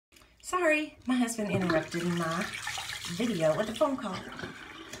Sorry, my husband interrupted my video with a phone call.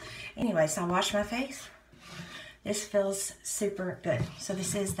 Anyway, so I wash my face. This feels super good. So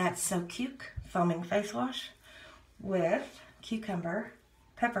this is that So Cuke foaming face wash with cucumber,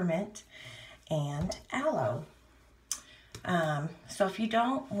 peppermint, and aloe. So if you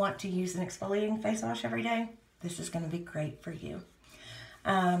don't want to use an exfoliating face wash every day, this is going to be great for you.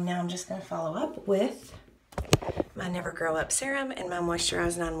 Now I'm just going to follow up with my Never Grow Up serum and my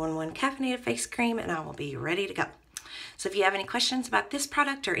Moisturize 911 caffeinated face cream, and I will be ready to go. So if you have any questions about this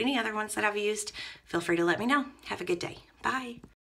product or any other ones that I've used, feel free to let me know. Have a good day. Bye.